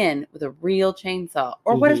go in with a real chainsaw?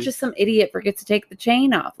 Or what if just some idiot forgets to take the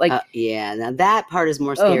chain off? Like, yeah, now that part is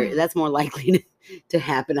more scary. That's more likely to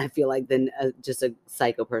happen, I feel like, than just a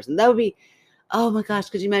psycho person. That would be, oh my gosh,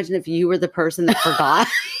 could you imagine if you were the person that forgot?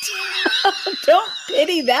 Don't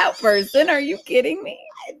pity that person. Are you kidding me?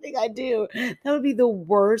 I think I do. That would be the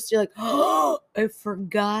worst. You're like, oh, I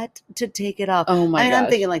forgot to take it off. Oh my gosh. I'm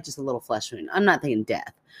thinking like just a little flesh wound. I'm not thinking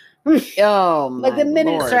death. Oh my Like the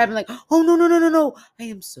minute Lord. it started, I'm like, oh no. I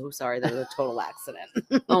am so sorry. That was a total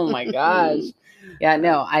accident. Oh my gosh. Yeah,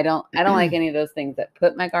 no, I don't like any of those things that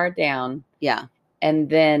put my guard down. Yeah. And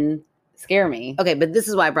then scare me. Okay, but this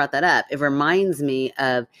is why I brought that up. It reminds me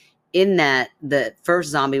of the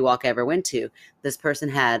first zombie walk I ever went to, this person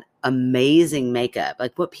had amazing makeup.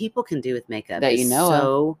 Like what people can do with makeup that it's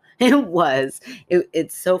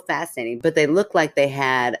so fascinating. But they looked like they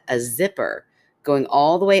had a zipper going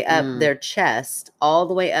all the way up their chest, all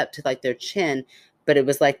the way up to like their chin. But it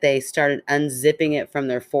was like they started unzipping it from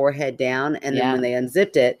their forehead down. And then when they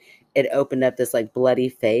unzipped it, it opened up this like bloody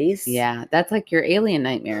face. Yeah, that's like your alien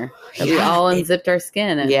nightmare. We all unzipped our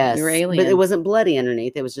skin and we were aliens. But it wasn't bloody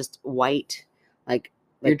underneath. It was just white, like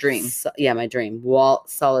your dream. My dream.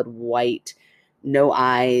 Solid white, no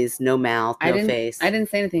eyes, no mouth, no face. I didn't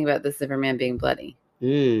say anything about the zipper man being bloody.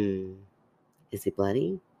 Is he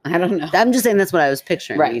bloody? I don't know. I'm just saying that's what I was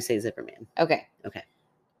picturing when you say zipper man. Okay.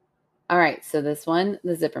 All right. So this one,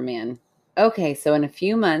 the zipper man. Okay. So in a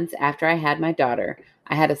few months after I had my daughter,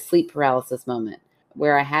 I had a sleep paralysis moment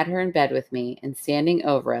where I had her in bed with me, and standing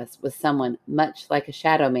over us was someone much like a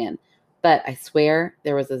shadow man. But I swear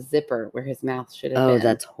there was a zipper where his mouth should have been. Oh,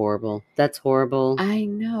 that's horrible. That's horrible. I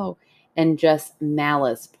know. And just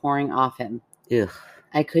malice pouring off him. Ugh.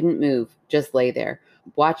 I couldn't move, just lay there,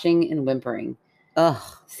 watching and whimpering. Ugh.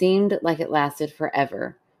 Seemed like it lasted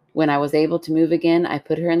forever. When I was able to move again, I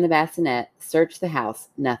put her in the bassinet, searched the house,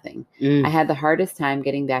 nothing. I had the hardest time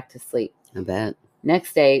getting back to sleep. I bet.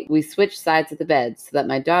 Next day, we switched sides of the bed so that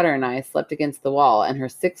my daughter and I slept against the wall, and her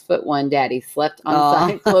 6'1" daddy slept on the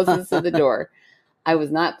side closest to the door. I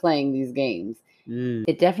was not playing these games.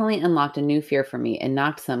 It definitely unlocked a new fear for me and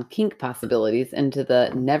knocked some kink possibilities into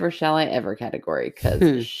the never shall I ever category,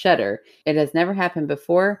 because shudder. It has never happened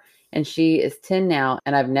before, and she is 10 now,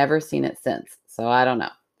 and I've never seen it since. So I don't know.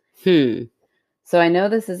 So I know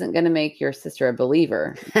this isn't going to make your sister a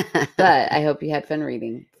believer, but I hope you had fun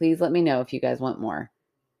reading. Please let me know if you guys want more.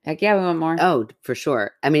 Heck yeah, we want more. Oh, for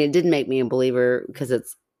sure. I mean, it didn't make me a believer because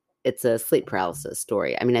it's a sleep paralysis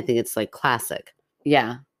story. I mean, I think it's like classic.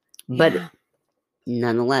 Yeah. But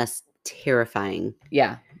nonetheless, terrifying.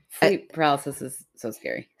 Yeah. Sleep paralysis is so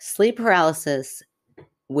scary. Sleep paralysis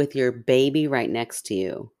with your baby right next to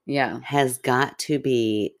you. Yeah. Has got to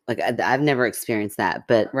be, like, I've never experienced that,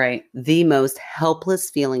 but the most helpless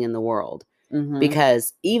feeling in the world.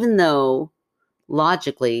 Because even though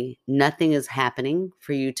logically nothing is happening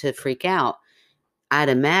for you to freak out, I'd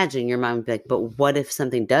imagine your mind would be like, but what if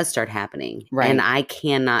something does start happening and I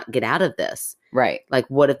cannot get out of this? Right. Like,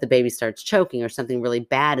 what if the baby starts choking or something really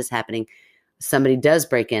bad is happening? Somebody does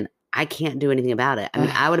break in. I can't do anything about it. I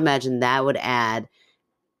mean, I would imagine that would add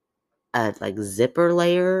a like zipper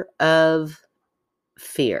layer of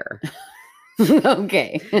fear.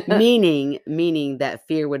 Okay. meaning that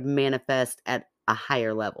fear would manifest at a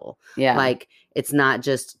higher level. Yeah. Like, it's not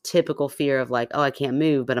just typical fear of like, oh, I can't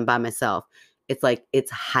move, but I'm by myself. It's like,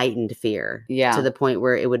 it's heightened fear. Yeah. To the point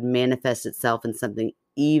where it would manifest itself in something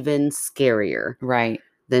even scarier. Right.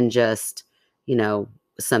 Than just,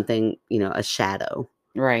 something, a shadow.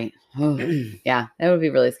 Right. Oh, yeah. That would be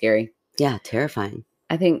really scary. Yeah. Terrifying.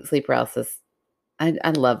 I think sleep paralysis,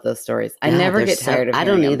 I love those stories. I never get tired of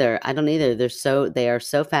hearing them. I don't either. They are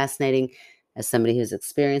so fascinating. As somebody who's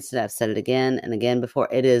experienced it, I've said it again and again before.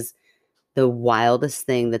 It is the wildest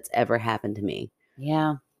thing that's ever happened to me.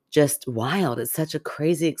 Yeah. Just wild. It's such a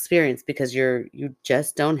crazy experience because you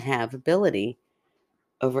just don't have ability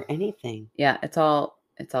over anything. Yeah, it's all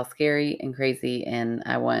scary and crazy, and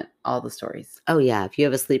I want all the stories. Oh yeah, if you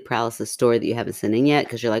have a sleep paralysis story that you haven't sent in yet,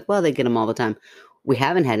 because you're like, well, they get them all the time. We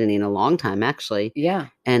haven't had any in a long time, actually. Yeah.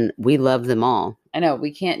 And we love them all. I know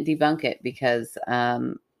we can't debunk it because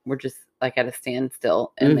we're just like at a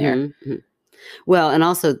standstill in there. Mm-hmm. Well, and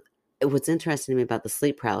also what's interesting to me about the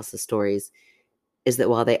sleep paralysis stories is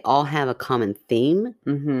that while they all have a common theme,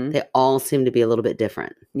 they all seem to be a little bit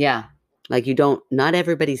different. Yeah. Like not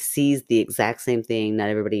everybody sees the exact same thing. Not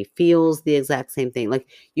everybody feels the exact same thing. Like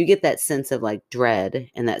you get that sense of like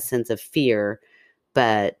dread and that sense of fear,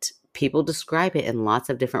 but people describe it in lots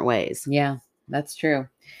of different ways. Yeah, that's true.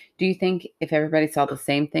 Do you think if everybody saw the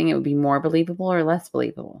same thing, it would be more believable or less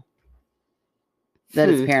believable? That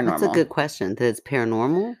it's paranormal. That's a good question. That it's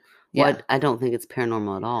paranormal? Yeah. What? I don't think it's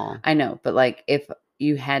paranormal at all. I know, but like if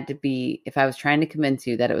I was trying to convince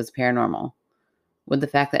you that it was paranormal, would the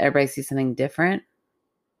fact that everybody sees something different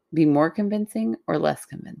be more convincing or less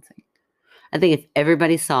convincing? I think if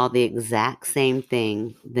everybody saw the exact same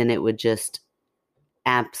thing, then it would just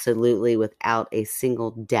absolutely, without a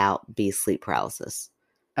single doubt, be sleep paralysis.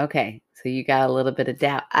 Okay, so you got a little bit of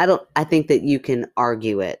doubt. I think that you can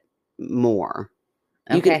argue it more.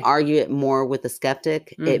 Okay. You can argue it more with a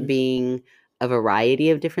skeptic, it being a variety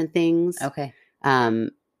of different things. Okay.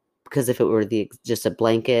 Because if it were just a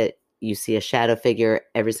blanket, you see a shadow figure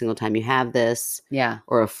every single time you have this. Yeah.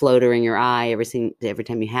 Or a floater in your eye every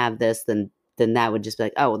time you have this, then that would just be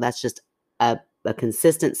like, oh, well, that's just a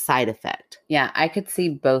consistent side effect. Yeah, I could see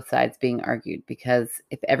both sides being argued because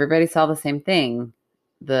if everybody saw the same thing,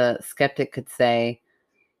 the skeptic could say,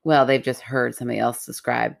 well, they've just heard somebody else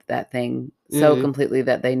describe that thing so completely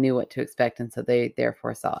that they knew what to expect, and so they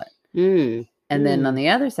therefore saw it. And then on the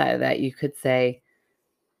other side of that, you could say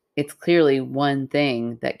it's clearly one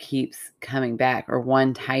thing that keeps coming back, or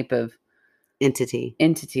one type of entity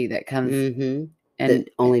that comes and that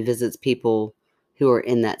only visits people who are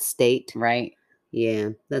in that state. Right. Yeah,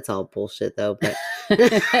 that's all bullshit though. But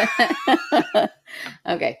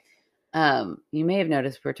okay. You may have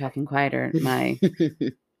noticed we're talking quieter. My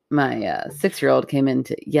 6-year-old came in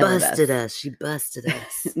to yell busted at us. She busted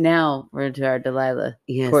us. Now we're into our Delilah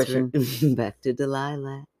portion. Back to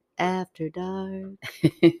Delilah after dark.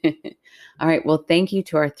 All right. Well, thank you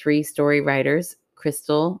to our 3 story writers,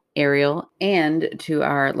 Crystal, Ariel, and to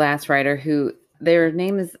our last writer who their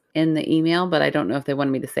name is in the email, but I don't know if they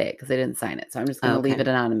wanted me to say it because they didn't sign it. So I'm just going to leave it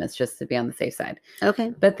anonymous just to be on the safe side.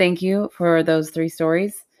 Okay. But thank you for those 3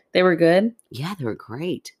 stories. They were good. Yeah, they were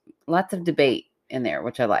great. Lots of debate in there,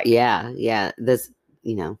 which I like. Yeah. That's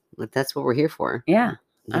what we're here for. Yeah.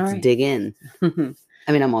 Let's dig in.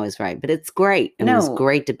 I mean, I'm always right, but it's great. I mean, it's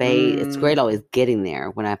great debate. It's great always getting there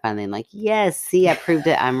when I finally am like, yes, see, I proved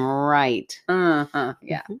it. I'm right.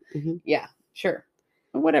 Yeah. Yeah, sure.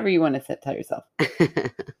 Whatever you want to tell yourself.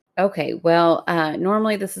 Okay. Well,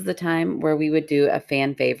 normally this is the time where we would do a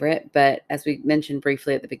fan favorite, but as we mentioned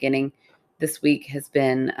briefly at the beginning, this week has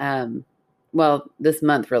been, this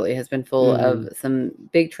month really has been full of some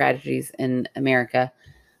big tragedies in America.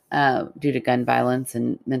 Due to gun violence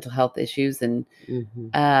and mental health issues. And,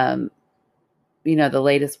 the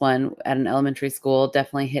latest one at an elementary school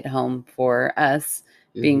definitely hit home for us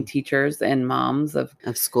being teachers and moms of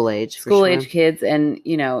school age kids. And,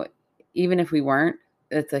 even if we weren't,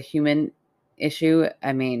 it's a human issue.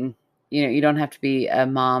 I mean, you don't have to be a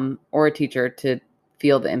mom or a teacher to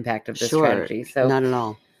feel the impact of this tragedy. So not at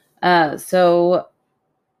all. So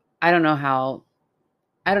I don't know how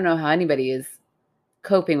anybody is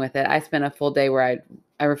coping with it. I spent a full day where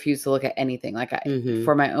I refused to look at anything. Like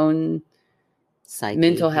for my own psyche,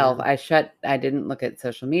 mental health, I didn't look at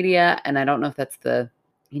social media, and I don't know if that's the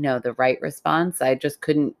right response. I just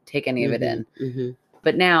couldn't take any of it in.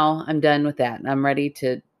 But now I'm done with that, and I'm ready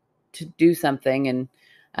to do something. And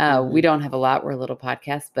we don't have a lot. We're a little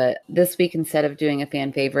podcast, but this week, instead of doing a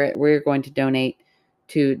fan favorite, we're going to donate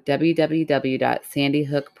to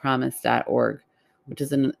www.sandyhookpromise.org, which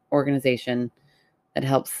is an organization that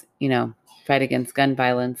helps, fight against gun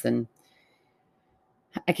violence. And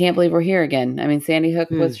I can't believe we're here again. I mean, Sandy Hook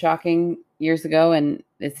was shocking years ago, and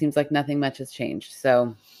it seems like nothing much has changed.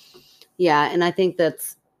 So, yeah. And I think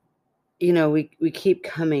that's, we keep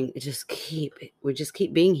coming, we just keep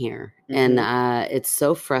being here. And it's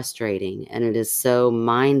so frustrating, and it is so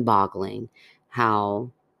mind boggling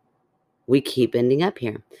how we keep ending up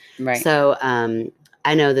here. Right. So,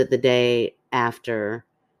 I know that the day after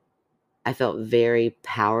I felt very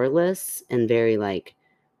powerless and very like,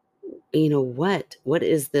 what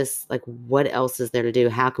is this? Like, what else is there to do?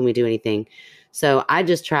 How can we do anything? So I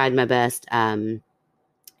just tried my best,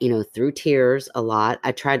 through tears a lot.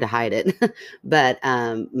 I tried to hide it, but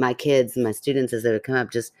my kids and my students, as they would come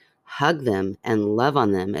up, just hug them and love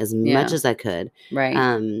on them as much Yeah. as I could.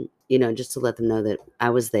 Right. Just to let them know that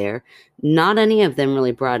I was there. Not any of them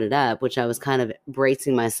really brought it up, which I was kind of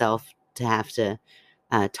bracing myself to have to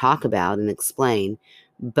talk about and explain.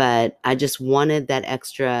 But I just wanted that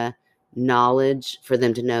extra knowledge for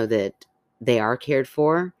them to know that they are cared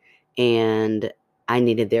for, and I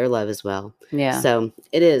needed their love as well. Yeah. So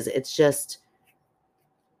it's just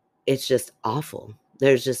awful.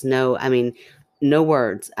 There's just no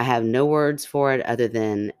words. I have no words for it other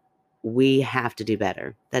than we have to do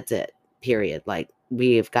better. That's it. Period. Like,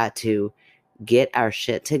 we have got to get our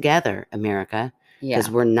shit together, America, because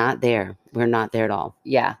Yeah. we're not there. We're not there at all.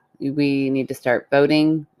 Yeah. We need to start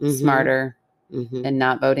voting smarter Mm-hmm. and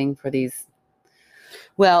not voting for these.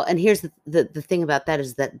 Well, and here's the thing about that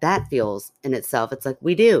is that feels in itself, it's like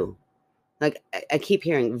we do. Like, I keep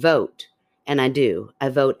hearing vote, and I do. I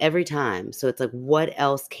vote every time. So it's like, what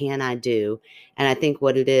else can I do? And I think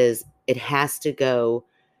what it is, it has to go,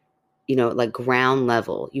 like ground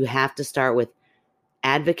level. You have to start with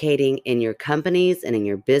advocating in your companies and in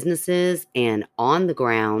your businesses and on the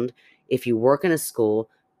ground. If you work in a school,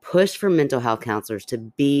 push for mental health counselors to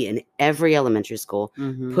be in every elementary school,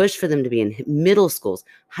 Mm-hmm. push for them to be in middle schools,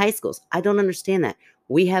 high schools. I don't understand that.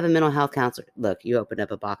 We have a mental health counselor. Look, you opened up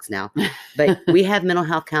a box now, but we have mental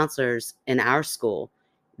health counselors in our school.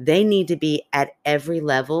 They need to be at every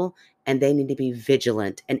level, and they need to be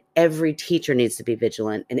vigilant, and every teacher needs to be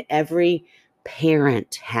vigilant, and every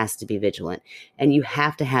parent has to be vigilant. And you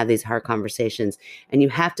have to have these hard conversations, and you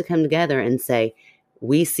have to come together and say,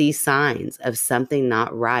 we see signs of something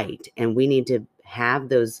not right, and we need to have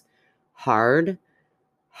those hard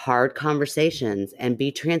conversations and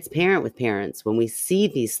be transparent with parents when we see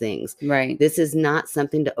these things. Right. This is not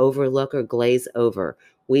something to overlook or glaze over.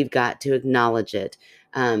 We've got to acknowledge it.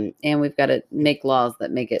 And we've got to make laws that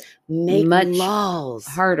make it much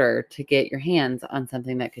harder to get your hands on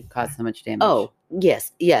something that could cause so much damage. Oh,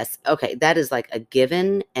 yes. Okay. That is like a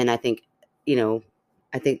given. And I think,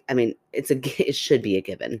 it should be a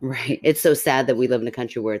given. Right. It's so sad that we live in a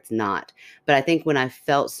country where it's not. But I think when I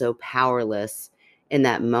felt so powerless in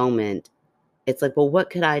that moment, it's like, well, what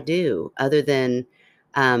could I do other than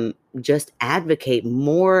just advocate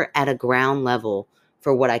more at a ground level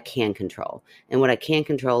for what I can control? And what I can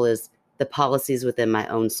control is the policies within my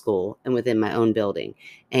own school and within my own building,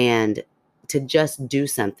 and to just do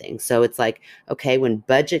something. So it's like, okay, when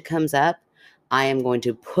budget comes up, I am going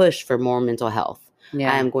to push for more mental health.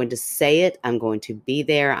 Yeah. I am going to say it. I'm going to be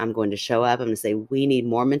there. I'm going to show up. I'm going to say, we need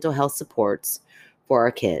more mental health supports for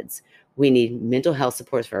our kids. We need mental health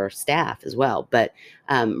supports for our staff as well. But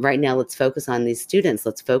right now, let's focus on these students.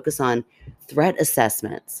 Let's focus on threat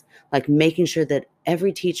assessments, like making sure that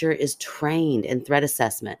every teacher is trained in threat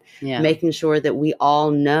assessment, making sure that we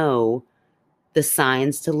all know the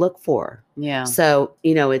signs to look for. Yeah. So,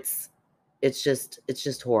 it's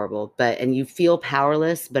just horrible. And you feel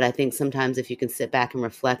powerless. But I think sometimes if you can sit back and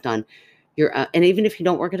reflect on and even if you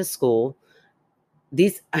don't work at a school,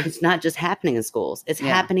 it's not just happening in schools. It's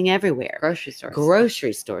happening everywhere.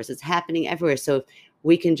 Grocery stores. It's happening everywhere. So if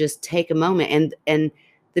we can just take a moment, and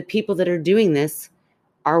the people that are doing this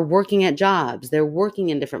are working at jobs. They're working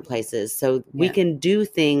in different places. So we can do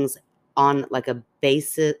things on like our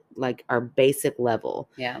basic level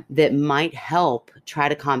that might help try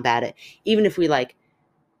to combat it. Even if we I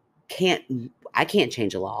can't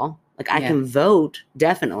change a law. Like, I can vote,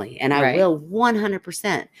 definitely, and I will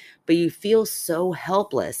 100%, but you feel so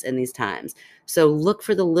helpless in these times. So look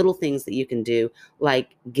for the little things that you can do,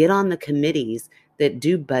 like get on the committees that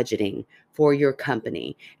do budgeting for your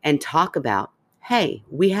company and talk about, hey,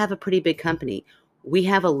 we have a pretty big company. We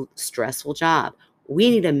have a stressful job. We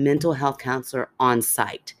need a mental health counselor on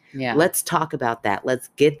site. Yeah. Let's talk about that. Let's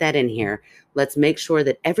get that in here. Let's make sure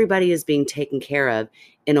that everybody is being taken care of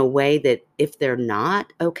in a way that if they're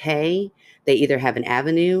not okay, they either have an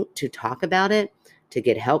avenue to talk about it, to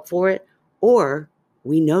get help for it, or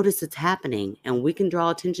we notice it's happening and we can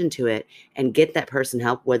draw attention to it and get that person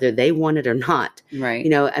help whether they want it or not. Right.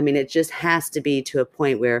 It just has to be to a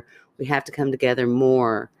point where we have to come together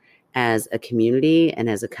more as a community and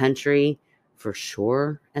as a country, for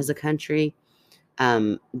sure, as a country,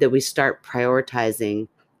 that we start prioritizing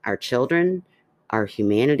our children, our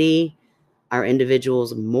humanity, our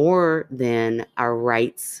individuals more than our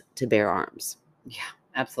rights to bear arms. Yeah,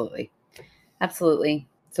 absolutely. Absolutely.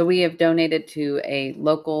 So we have donated to a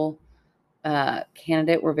local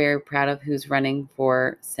candidate we're very proud of who's running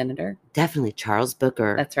for senator. Definitely Charles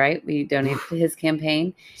Booker. That's right. We donated to his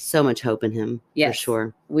campaign. So much hope in him, for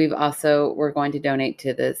sure. We're going to donate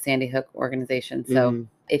to the Sandy Hook organization. So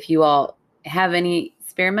if you all have any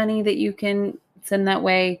spare money that you can send that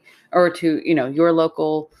way, or to, your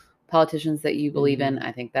local politicians that you believe in,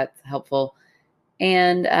 I think that's helpful.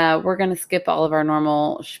 And we're going to skip all of our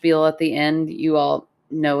normal spiel at the end. You all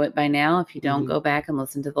know it by now. If you don't, go back and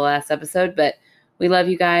listen to the last episode. But we love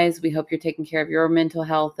you guys. We hope you're taking care of your mental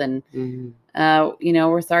health. And,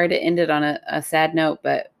 we're sorry to end it on a sad note,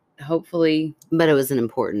 but hopefully. But it was an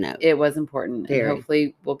important note. It was important. Very. And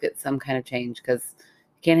hopefully we'll get some kind of change, because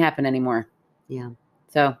it can't happen anymore. Yeah.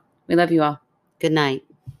 So we love you all. Good night.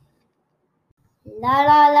 La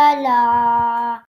la la la.